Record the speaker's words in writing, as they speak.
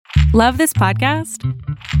Love this podcast?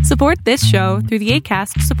 Support this show through the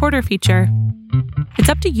Acast supporter feature. It's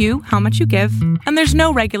up to you how much you give, and there's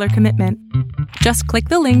no regular commitment. Just click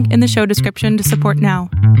the link in the show description to support now.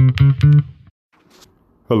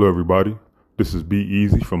 Hello, everybody. This is Be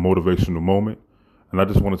Easy from Motivational Moment, and I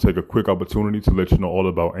just want to take a quick opportunity to let you know all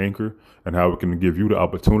about Anchor and how it can give you the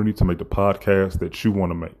opportunity to make the podcast that you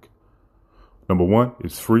want to make. Number one,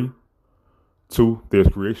 it's free. Two, there's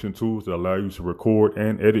creation tools that allow you to record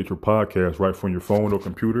and edit your podcast right from your phone or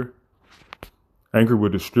computer. Anchor will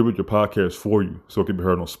distribute your podcast for you so it can be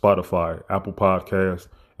heard on Spotify, Apple Podcasts,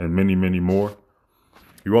 and many, many more.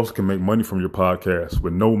 You also can make money from your podcast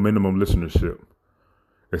with no minimum listenership.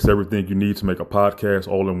 It's everything you need to make a podcast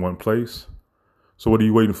all in one place. So what are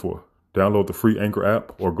you waiting for? Download the free Anchor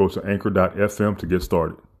app or go to anchor.fm to get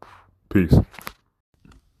started. Peace.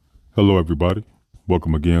 Hello, everybody.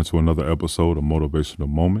 Welcome again to another episode of Motivational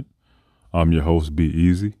Moment. I'm your host, Be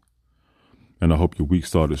Easy, and I hope your week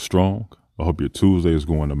started strong. I hope your Tuesday is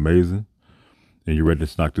going amazing, and you're ready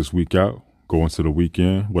to knock this week out, go into the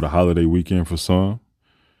weekend with a holiday weekend for some.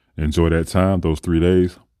 Enjoy that time, those 3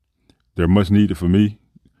 days. They're much needed for me.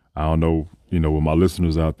 I don't know, with my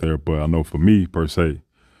listeners out there, but I know for me, per se,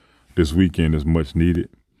 this weekend is much needed.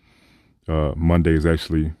 Monday is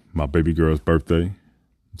actually my baby girl's birthday.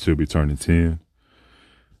 She'll be turning 10.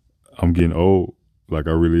 I'm getting old, like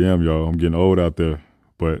I really am, y'all. I'm getting old out there,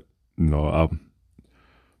 but I'm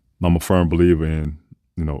a firm believer in,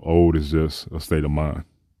 old is just a state of mind.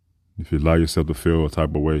 If you allow yourself to feel a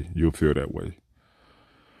type of way, you'll feel that way.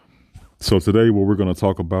 So today, what we're going to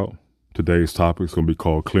talk about, today's topic is going to be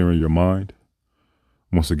called clearing your mind.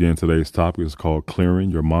 Once again, today's topic is called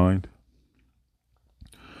clearing your mind.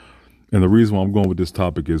 And the reason why I'm going with this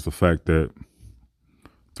topic is the fact that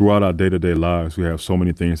throughout our day-to-day lives, we have so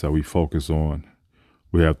many things that we focus on.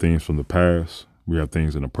 We have things from the past. We have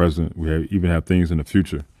things in the present. Even have things in the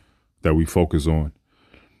future that we focus on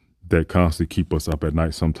that constantly keep us up at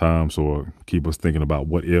night sometimes or keep us thinking about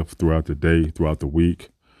what if throughout the day, throughout the week.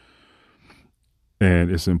 And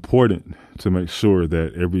it's important to make sure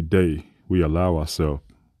that every day we allow ourselves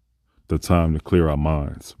the time to clear our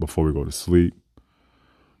minds before we go to sleep,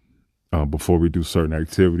 before we do certain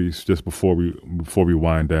activities, just before we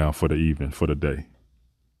wind down for the evening, for the day.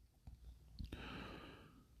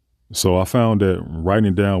 So I found that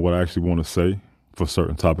writing down what I actually want to say for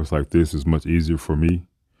certain topics like this is much easier for me,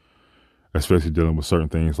 especially dealing with certain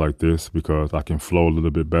things like this, because I can flow a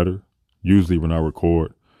little bit better. Usually when I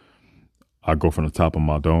record, I go from the top of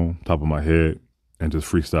my dome, top of my head, and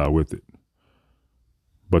just freestyle with it.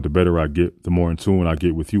 But the better I get, the more in tune I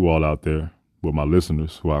get with you all out there, with my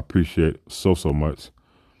listeners, who I appreciate so much.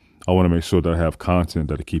 I want to make sure that I have content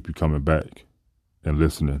that'll keep you coming back and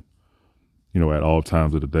listening, at all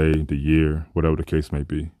times of the day, the year, whatever the case may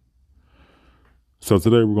be. So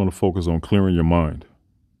today we're going to focus on clearing your mind.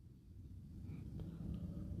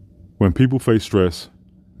 When people face stress,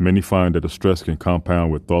 many find that the stress can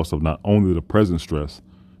compound with thoughts of not only the present stress,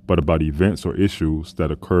 but about events or issues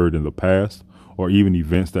that occurred in the past or even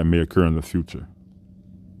events that may occur in the future.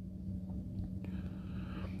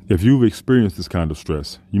 If you've experienced this kind of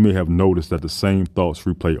stress, you may have noticed that the same thoughts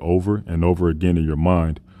replay over and over again in your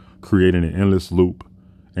mind, creating an endless loop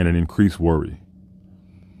and an increased worry.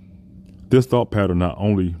 This thought pattern not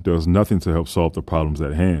only does nothing to help solve the problems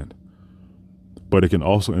at hand, but it can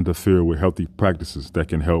also interfere with healthy practices that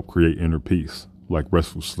can help create inner peace, like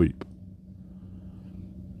restful sleep.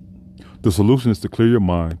 The solution is to clear your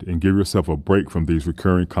mind and give yourself a break from these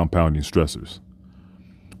recurring compounding stressors.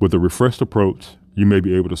 With a refreshed approach, you may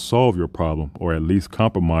be able to solve your problem or at least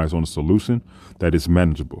compromise on a solution that is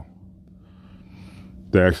manageable.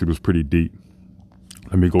 That actually was pretty deep.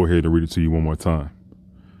 Let me go ahead and read it to you one more time.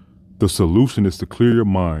 The solution is to clear your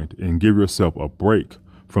mind and give yourself a break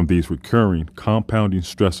from these recurring compounding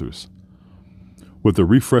stressors. With a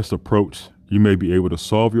refreshed approach, you may be able to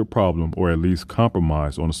solve your problem or at least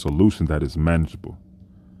compromise on a solution that is manageable.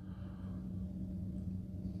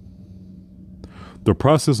 The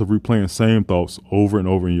process of replaying same thoughts over and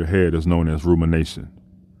over in your head is known as rumination.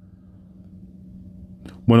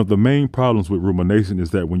 One of the main problems with rumination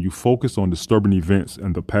is that when you focus on disturbing events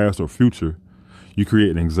in the past or future, you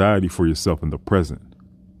create an anxiety for yourself in the present.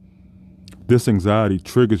 This anxiety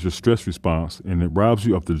triggers your stress response and it robs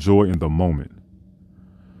you of the joy in the moment.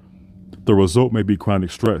 The result may be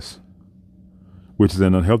chronic stress, which is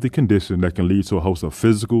an unhealthy condition that can lead to a host of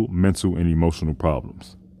physical, mental, and emotional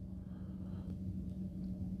problems.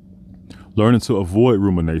 Learning to avoid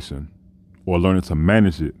rumination or learning to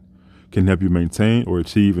manage it can help you maintain or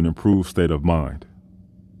achieve an improved state of mind.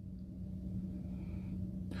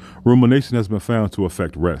 Rumination has been found to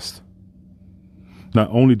affect rest. Not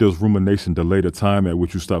only does rumination delay the time at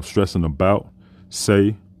which you stop stressing about,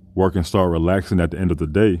 say, work and start relaxing at the end of the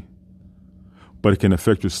day, but it can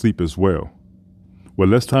affect your sleep as well. With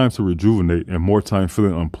less time to rejuvenate and more time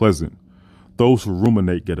feeling unpleasant, those who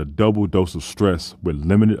ruminate get a double dose of stress with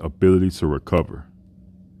limited ability to recover.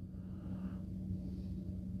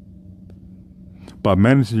 By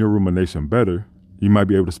managing your rumination better, you might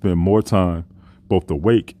be able to spend more time, both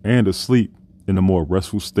awake and asleep, in a more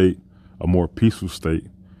restful state, a more peaceful state,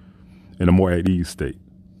 and a more at ease state.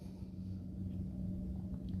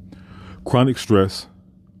 Chronic stress,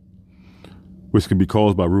 which can be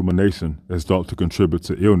caused by rumination, is thought to contribute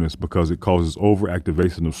to illness because it causes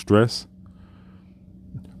overactivation of stress.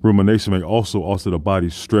 Rumination may also alter the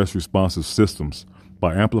body's stress responsive systems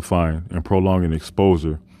by amplifying and prolonging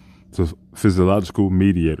exposure to physiological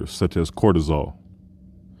mediators such as cortisol.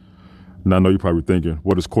 Now I know you're probably thinking,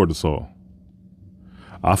 what is cortisol?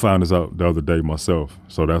 I found this out the other day myself,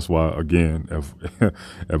 so that's why, again,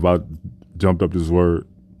 if I jumped up this word,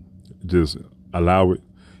 just allow it,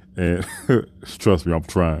 and trust me, I'm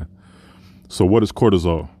trying. So what is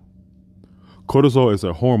cortisol? Cortisol is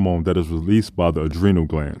a hormone that is released by the adrenal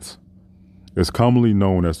glands. It's commonly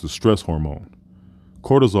known as the stress hormone.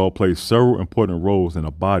 Cortisol plays several important roles in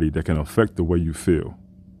a body that can affect the way you feel.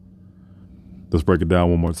 Let's break it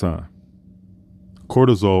down one more time.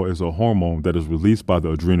 Cortisol is a hormone that is released by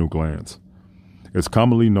the adrenal glands. It's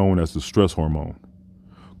commonly known as the stress hormone.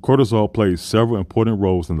 Cortisol plays several important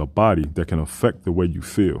roles in the body that can affect the way you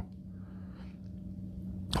feel.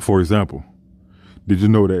 For example, did you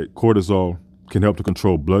know that cortisol can help to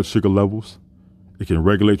control blood sugar levels? It can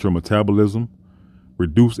regulate your metabolism,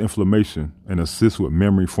 reduce inflammation, and assist with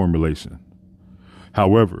memory formulation.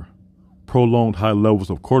 However, prolonged high levels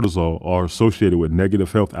of cortisol are associated with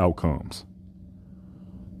negative health outcomes.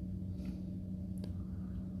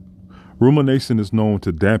 Rumination is known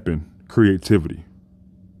to dampen creativity.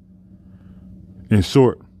 In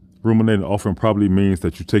short, ruminating often probably means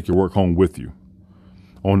that you take your work home with you.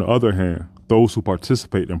 On the other hand, those who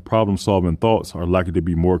participate in problem-solving thoughts are likely to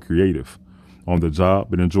be more creative on the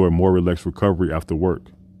job and enjoy more relaxed recovery after work.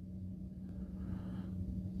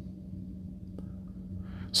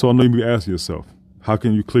 So I know you may ask yourself, how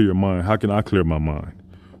can you clear your mind? How can I clear my mind?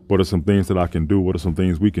 What are some things that I can do? What are some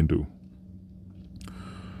things we can do?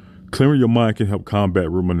 Clearing your mind can help combat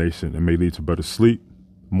rumination and may lead to better sleep,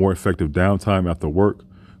 more effective downtime after work,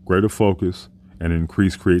 greater focus, and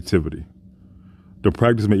increased creativity. The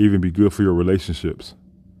practice may even be good for your relationships.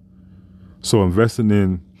 So investing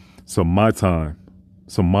in some time,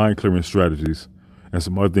 some mind clearing strategies, and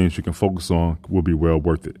some other things you can focus on will be well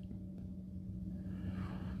worth it.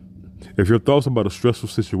 If your thoughts about a stressful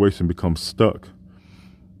situation become stuck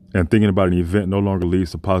and thinking about an event no longer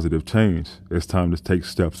leads to positive change, it's time to take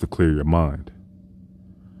steps to clear your mind.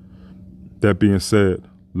 That being said,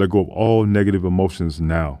 let go of all negative emotions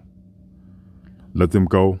now. Let them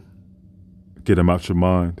go. Get them out your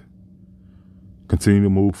mind. Continue to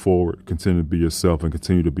move forward. Continue to be yourself and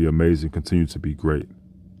continue to be amazing. Continue to be great.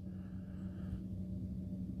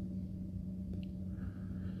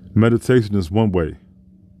 Meditation is one way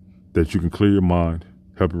that you can clear your mind,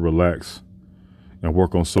 help you relax, and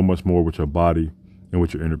work on so much more with your body and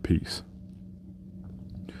with your inner peace.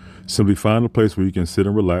 Simply find a place where you can sit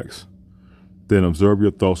and relax, then observe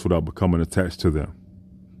your thoughts without becoming attached to them.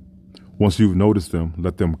 Once you've noticed them,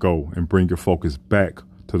 let them go and bring your focus back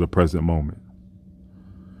to the present moment.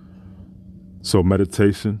 So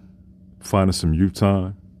meditation, finding some you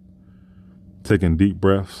time, taking deep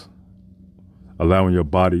breaths, allowing your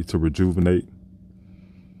body to rejuvenate.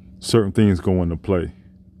 Certain things go into play.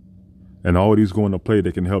 And all these go into play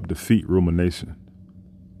that can help defeat rumination.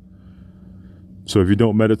 So if you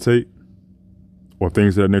don't meditate or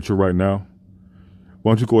things of that nature right now,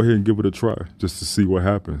 why don't you go ahead and give it a try just to see what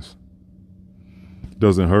happens?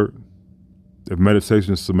 Doesn't hurt. If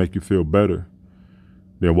meditation is to make you feel better,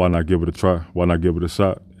 then why not give it a try? Why not give it a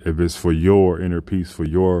shot? If it's for your inner peace, for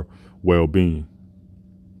your well-being.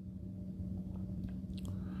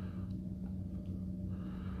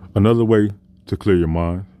 Another way to clear your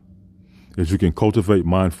mind is you can cultivate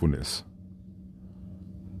mindfulness.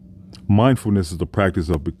 Mindfulness is the practice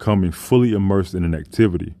of becoming fully immersed in an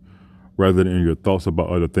activity rather than in your thoughts about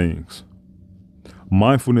other things.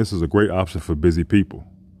 Mindfulness is a great option for busy people.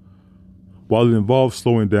 While it involves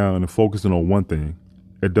slowing down and focusing on one thing,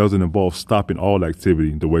 it doesn't involve stopping all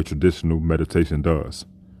activity the way traditional meditation does.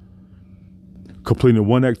 Completing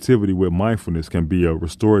one activity with mindfulness can be a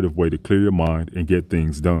restorative way to clear your mind and get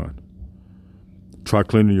things done. Try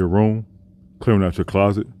cleaning your room, clearing out your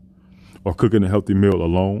closet, or cooking a healthy meal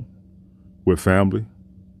alone with family,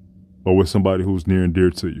 or with somebody who's near and dear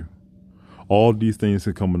to you. All these things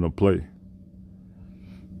can come into play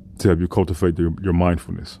to help you cultivate your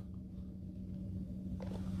mindfulness.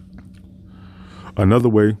 Another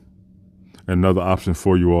way, another option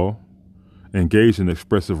for you all, engage in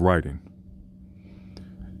expressive writing.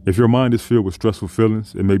 If your mind is filled with stressful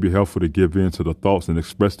feelings, it may be helpful to give in to the thoughts and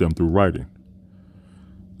express them through writing.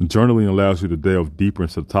 Journaling allows you to delve deeper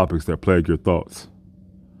into the topics that plague your thoughts.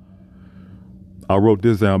 I wrote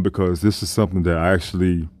this down because this is something that I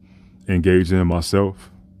actually engage in myself.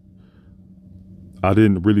 I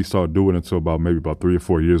didn't really start doing it until about 3 or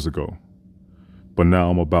 4 years ago. But now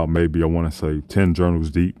I'm about I want to say 10 journals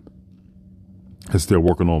deep and still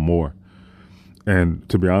working on more. And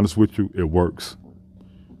to be honest with you, it works.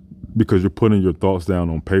 Because you're putting your thoughts down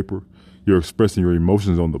on paper, you're expressing your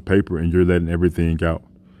emotions on the paper, and you're letting everything out.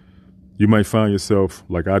 You might find yourself,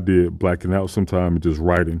 like I did, blacking out sometime and just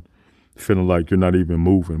writing, feeling like you're not even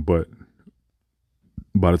moving. But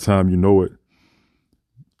by the time you know it,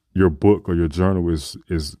 your book or your journal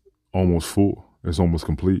is almost full. It's almost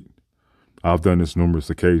complete. I've done this numerous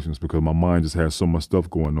occasions because my mind just has so much stuff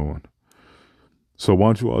going on. So why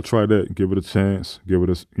don't you all try that? Give it a chance. Give it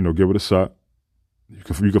a shot.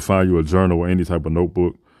 You can find you a journal or any type of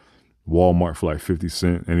notebook, Walmart for like 50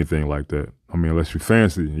 cents, anything like that. I mean, unless you're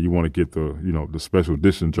fancy and you want to get the special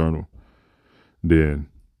edition journal, then,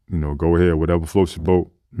 go ahead. Whatever floats your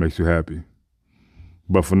boat makes you happy.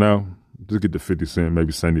 But for now, just get the 50 cent,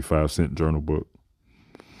 maybe 75-cent journal book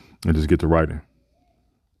and just get to writing.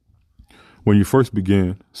 When you first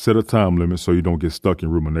begin, set a time limit so you don't get stuck in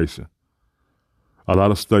rumination. A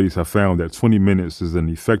lot of studies have found that 20 minutes is an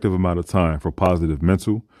effective amount of time for positive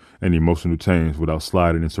mental and emotional change without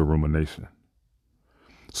sliding into rumination.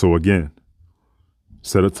 So again,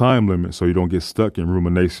 set a time limit so you don't get stuck in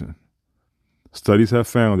rumination. Studies have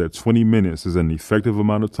found that 20 minutes is an effective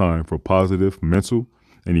amount of time for positive mental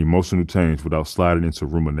and emotional change without sliding into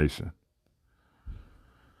rumination.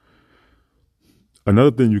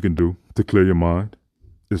 Another thing you can do to clear your mind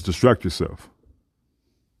is distract yourself.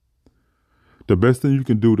 The best thing you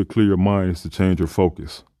can do to clear your mind is to change your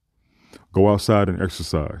focus. Go outside and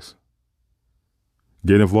exercise.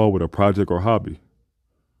 Get involved with a project or hobby.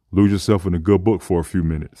 Lose yourself in a good book for a few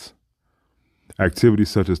minutes.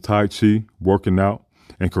 Activities such as Tai Chi, working out,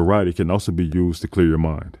 and karate can also be used to clear your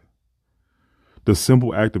mind. The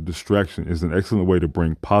simple act of distraction is an excellent way to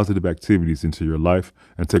bring positive activities into your life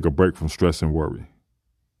and take a break from stress and worry.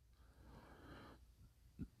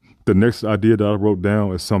 The next idea that I wrote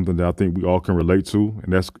down is something that I think we all can relate to,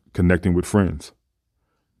 and that's connecting with friends.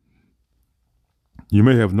 You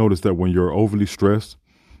may have noticed that when you're overly stressed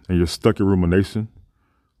and you're stuck in rumination,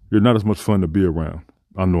 you're not as much fun to be around.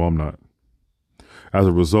 I know I'm not. As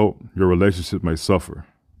a result, your relationship may suffer.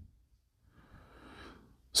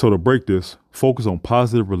 So to break this, focus on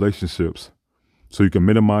positive relationships so you can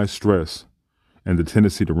minimize stress and the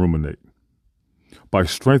tendency to ruminate. By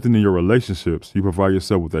strengthening your relationships, you provide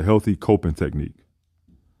yourself with a healthy coping technique.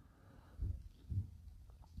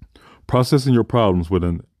 Processing your problems with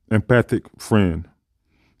an empathic friend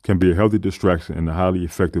can be a healthy distraction and a highly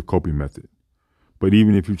effective coping method. But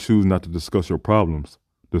even if you choose not to discuss your problems,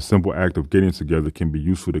 the simple act of getting together can be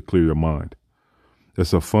useful to clear your mind.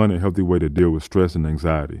 It's a fun and healthy way to deal with stress and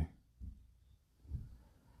anxiety.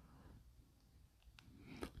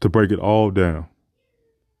 To break it all down,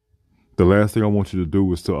 the last thing I want you to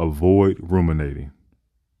do is to avoid ruminating.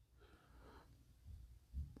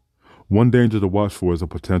 One danger to watch for is a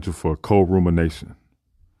potential for co-rumination.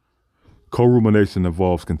 Co-rumination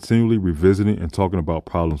involves continually revisiting and talking about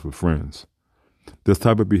problems with friends. This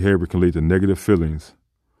type of behavior can lead to negative feelings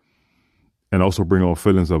and also bring on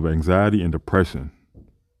feelings of anxiety and depression.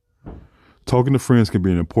 Talking to friends can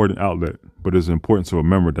be an important outlet, but it's important to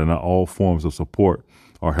remember that not all forms of support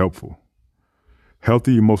are helpful.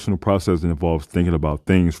 Healthy emotional processing involves thinking about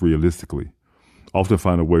things realistically, often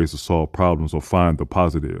finding ways to solve problems or find the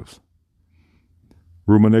positives.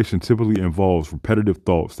 Rumination typically involves repetitive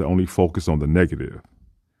thoughts that only focus on the negative.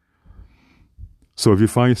 So if you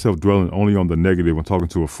find yourself dwelling only on the negative when talking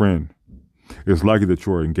to a friend, it's likely that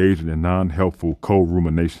you are engaging in non-helpful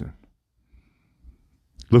co-rumination.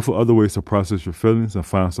 Look for other ways to process your feelings and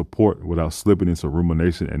find support without slipping into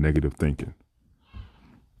rumination and negative thinking.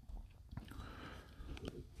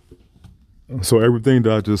 So everything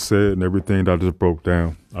that I just said and everything that I just broke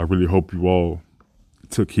down, I really hope you all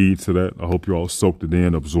took heed to that. I hope you all soaked it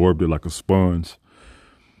in, absorbed it like a sponge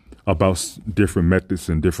about different methods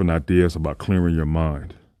and different ideas about clearing your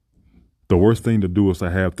mind. The worst thing to do is to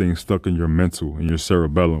have things stuck in your mental and your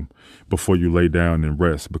cerebellum before you lay down and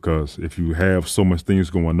rest, because if you have so much things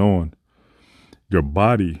going on, Your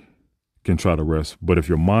body can try to rest, but if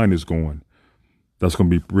your mind is going, that's going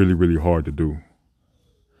to be really, really hard to do.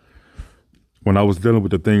 When I was dealing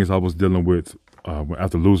with the things I was dealing with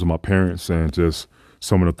after losing my parents and just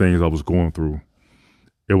some of the things I was going through,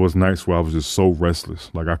 it was nights where I was just so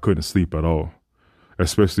restless, like I couldn't sleep at all,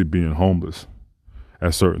 especially being homeless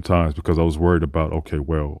at certain times because I was worried about, okay,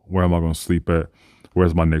 well, where am I going to sleep at?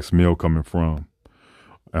 Where's my next meal coming from?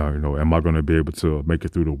 Am I going to be able to make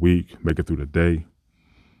it through the week, make it through the day,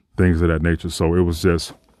 things of that nature. So it was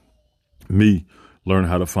just me learning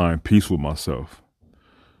how to find peace with myself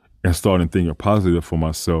and starting thinking positive for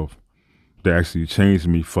myself that actually changed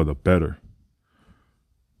me for the better.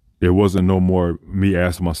 It wasn't no more me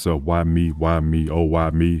asking myself, why me, oh,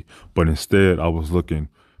 why me? But instead, I was looking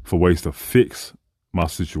for ways to fix my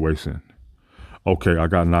situation. Okay, I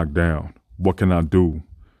got knocked down. What can I do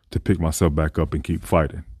to pick myself back up and keep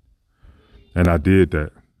fighting? And I did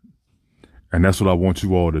that. And that's what I want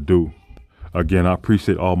you all to do. Again, I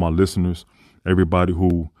appreciate all my listeners, everybody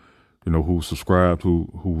who subscribed,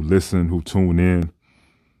 who listen, who tune in.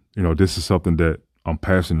 This is something that I'm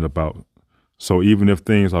passionate about. So even if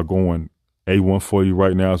things are going A1 for you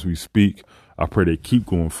right now as we speak, I pray they keep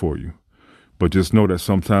going for you. But just know that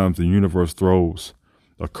sometimes the universe throws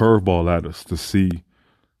a curveball at us to see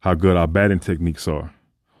how good our batting techniques are.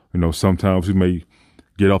 Sometimes we may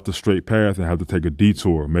get off the straight path and have to take a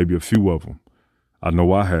detour, maybe a few of them. I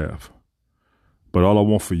know I have. But all I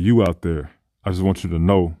want for you out there, I just want you to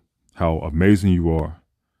know how amazing you are,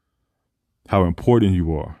 how important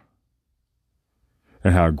you are,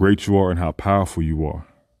 and how great you are and how powerful you are.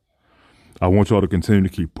 I want you all to continue to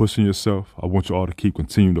keep pushing yourself. I want you all to keep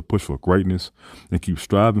continuing to push for greatness and keep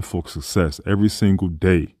striving for success every single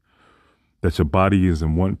day, that your body is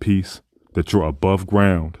in one piece, that you're above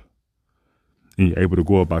ground, and you're able to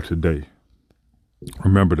go about your day.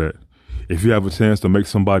 Remember that. If you have a chance to make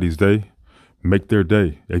somebody's day, make their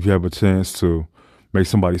day. If you have a chance to make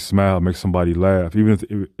somebody smile, make somebody laugh, even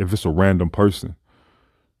if it's a random person,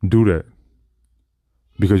 do that.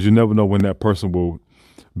 Because you never know when that person will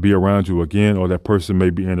be around you again, or that person may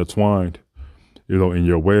be intertwined, in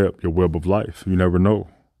your web of life. You never know.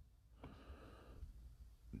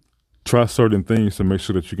 Try certain things to make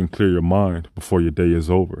sure that you can clear your mind before your day is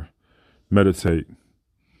over. Meditate.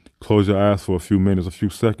 Close your eyes for a few minutes, a few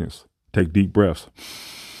seconds. Take deep breaths.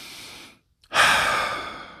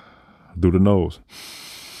 Through the nose.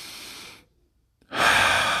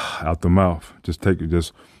 Out the mouth.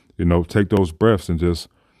 Take those breaths and just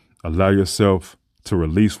allow yourself to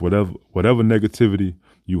release whatever negativity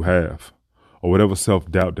you have or whatever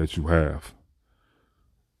self-doubt that you have.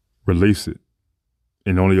 Release it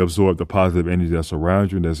and only absorb the positive energy that's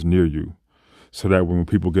around you and that's near you, so that when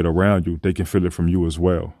people get around you, they can feel it from you as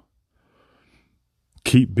well.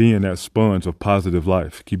 Keep being that sponge of positive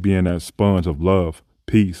life. Keep being that sponge of love,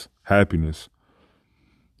 peace, happiness,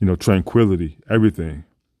 tranquility, everything.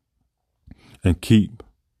 And keep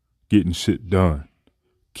getting shit done.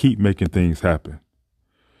 Keep making things happen.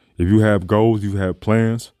 If you have goals, you have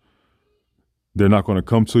plans, they're not going to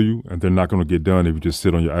come to you and they're not going to get done if you just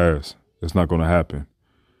sit on your ass. It's not going to happen.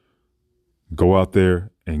 Go out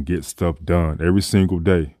there and get stuff done every single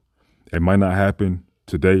day. It might not happen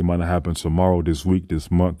today, it might not happen tomorrow, this week,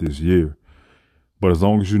 this month, this year. But as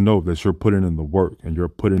long as you know that you're putting in the work and you're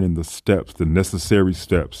putting in the steps, the necessary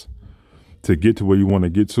steps to get to where you want to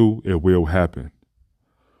get to, it will happen.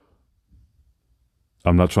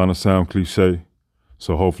 I'm not trying to sound cliche,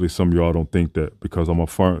 so hopefully some of y'all don't think that, because I'm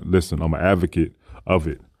an advocate of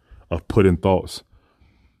it, of putting thoughts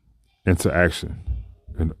into action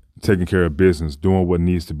and taking care of business, doing what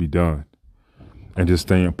needs to be done, and just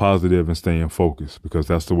staying positive and staying focused, because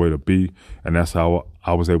that's the way to be. And that's how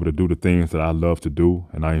I was able to do the things that I love to do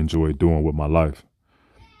and I enjoy doing with my life.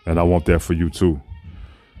 And I want that for you too.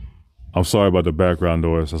 I'm sorry about the background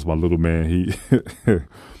noise. That's my little man.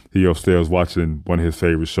 He upstairs watching one of his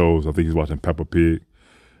favorite shows. I think he's watching Peppa Pig.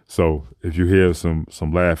 So if you hear some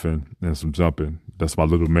laughing and some jumping, that's my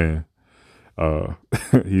little man.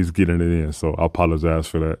 He's getting it in. So I apologize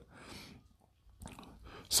for that.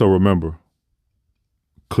 So remember,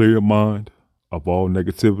 clear your mind of all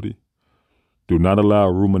negativity. Do not allow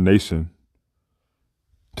rumination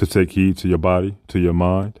to take heed to your body, to your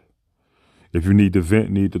mind. If you need to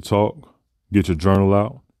vent, need to talk, get your journal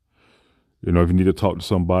out. If you need to talk to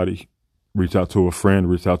somebody, reach out to a friend,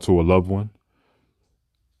 reach out to a loved one,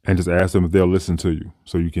 and just ask them if they'll listen to you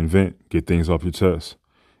so you can vent, get things off your chest,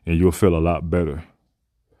 and you'll feel a lot better.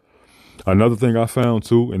 Another thing I found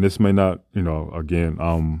too, and this may not, again,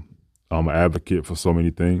 I'm an advocate for so many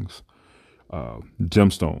things,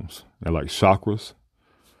 gemstones and like chakras.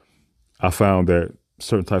 I found that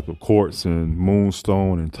certain types of quartz and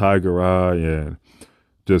moonstone and tiger eye and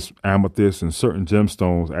just amethyst and certain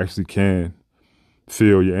gemstones actually can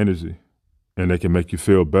feel your energy, and they can make you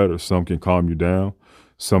feel better. Some can calm you down.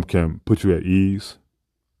 Some can put you at ease.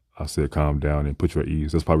 I said calm down and put you at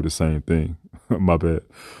ease. That's probably the same thing. My bad.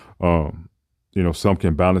 Some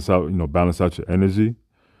can balance out your energy.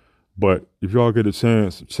 But if y'all get a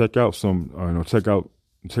chance, check out some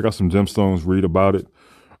some gemstones, read about it.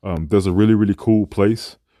 There's a really, really cool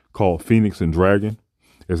place called Phoenix and Dragon.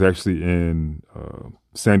 It's actually in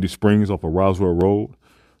Sandy Springs off of Roswell Road.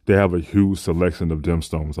 They have a huge selection of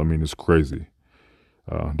gemstones. I mean, it's crazy.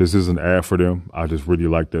 This is an ad for them. I just really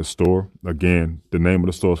like that store. Again, the name of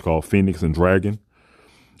the store is called Phoenix and Dragon.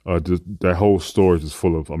 That whole store is just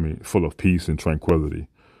full of peace and tranquility.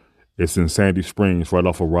 It's in Sandy Springs, right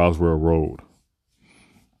off of Roswell Road.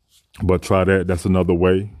 But try that. That's another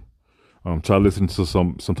way. Try listening to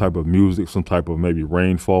some type of music, some type of maybe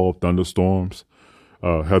rainfall, thunderstorms.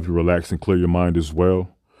 Help you relax and clear your mind as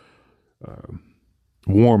well.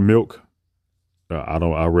 Warm milk.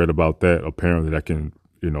 I read about that. Apparently that can,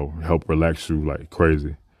 help relax you like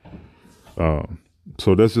crazy.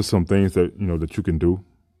 So that's just some things that, that you can do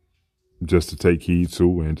just to take heed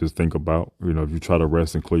to and just think about, if you try to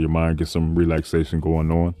rest and clear your mind, get some relaxation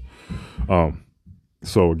going on.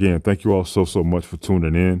 So again, thank you all so much for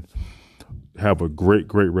tuning in. Have a great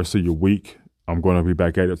rest of your week. I'm going to be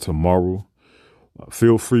back at it tomorrow.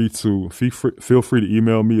 Feel free to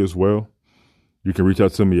email me as well. You can reach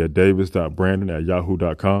out to me at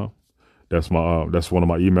davis.brandon@yahoo.com. That's one of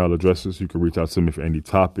my email addresses. You can reach out to me for any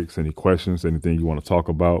topics, any questions, anything you want to talk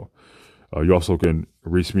about. You also can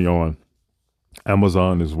reach me on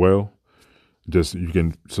Amazon as well. You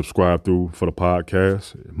can subscribe for the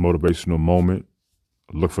podcast, Motivational Moment.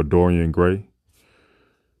 Look for Dorian Gray.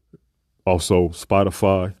 Also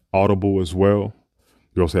Spotify, Audible as well.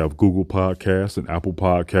 You also have Google Podcasts and Apple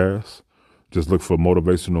Podcasts. Just look for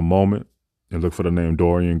Motivational Moment and look for the name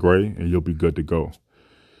Dorian Gray, and you'll be good to go.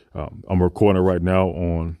 I'm recording right now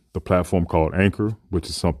on the platform called Anchor, which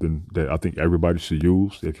is something that I think everybody should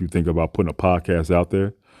use. If you think about putting a podcast out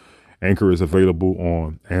there, Anchor is available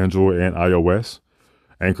on Android and iOS.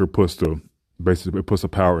 Anchor puts the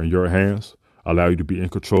power in your hands, allow you to be in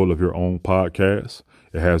control of your own podcast.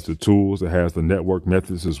 It has the tools, it has the network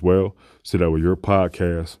methods as well, so that way your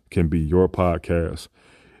podcast can be your podcast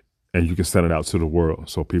and you can send it out to the world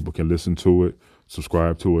so people can listen to it,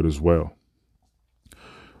 subscribe to it as well.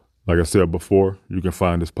 Like I said before, you can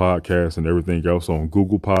find this podcast and everything else on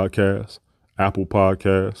Google Podcasts, Apple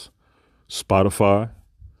Podcasts, Spotify,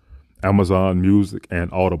 Amazon Music,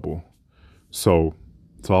 and Audible. So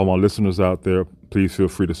to all my listeners out there, please feel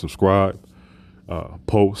free to subscribe,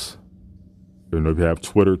 post. If you have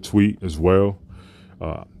Twitter, tweet as well.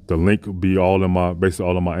 The link will be all in my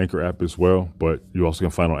Anchor app as well, but you also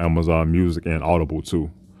can find on Amazon Music and Audible too.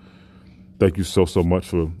 Thank you so much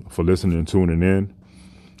for listening and tuning in.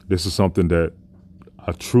 This is something that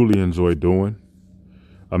I truly enjoy doing.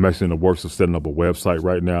 I'm actually in the works of setting up a website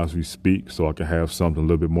right now as we speak, so I can have something a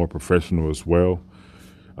little bit more professional as well.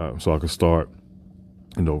 So I can start,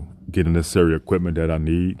 getting necessary equipment that I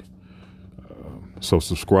need. So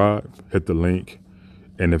subscribe, hit the link.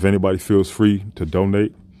 And if anybody feels free to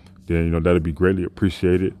donate, then, that'd be greatly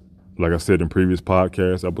appreciated. Like I said in previous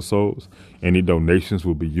podcast episodes, any donations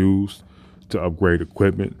will be used to upgrade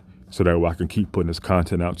equipment so that way I can keep putting this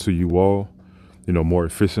content out to you all, more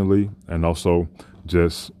efficiently and also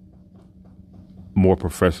just more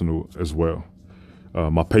professional as well.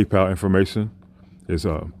 My PayPal information is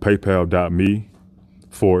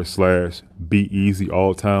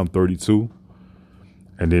paypal.me/BeAzyAllTime32.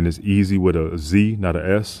 And then it's easy with a Z, not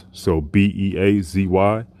a S. So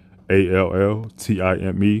BeAzyAllTime,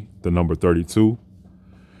 the number 32.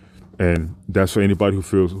 And that's for anybody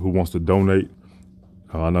who wants to donate.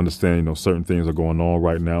 I understand, certain things are going on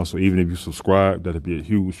right now. So even if you subscribe, that'd be a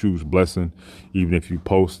huge blessing. Even if you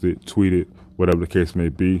post it, tweet it, whatever the case may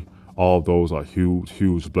be, all of those are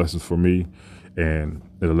huge blessings for me. And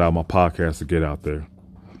it allowed my podcast to get out there.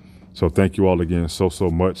 So thank you all again so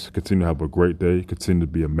much. Continue to have a great day. Continue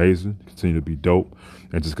to be amazing. Continue to be dope.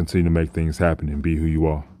 And just continue to make things happen and be who you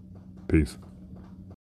are. Peace.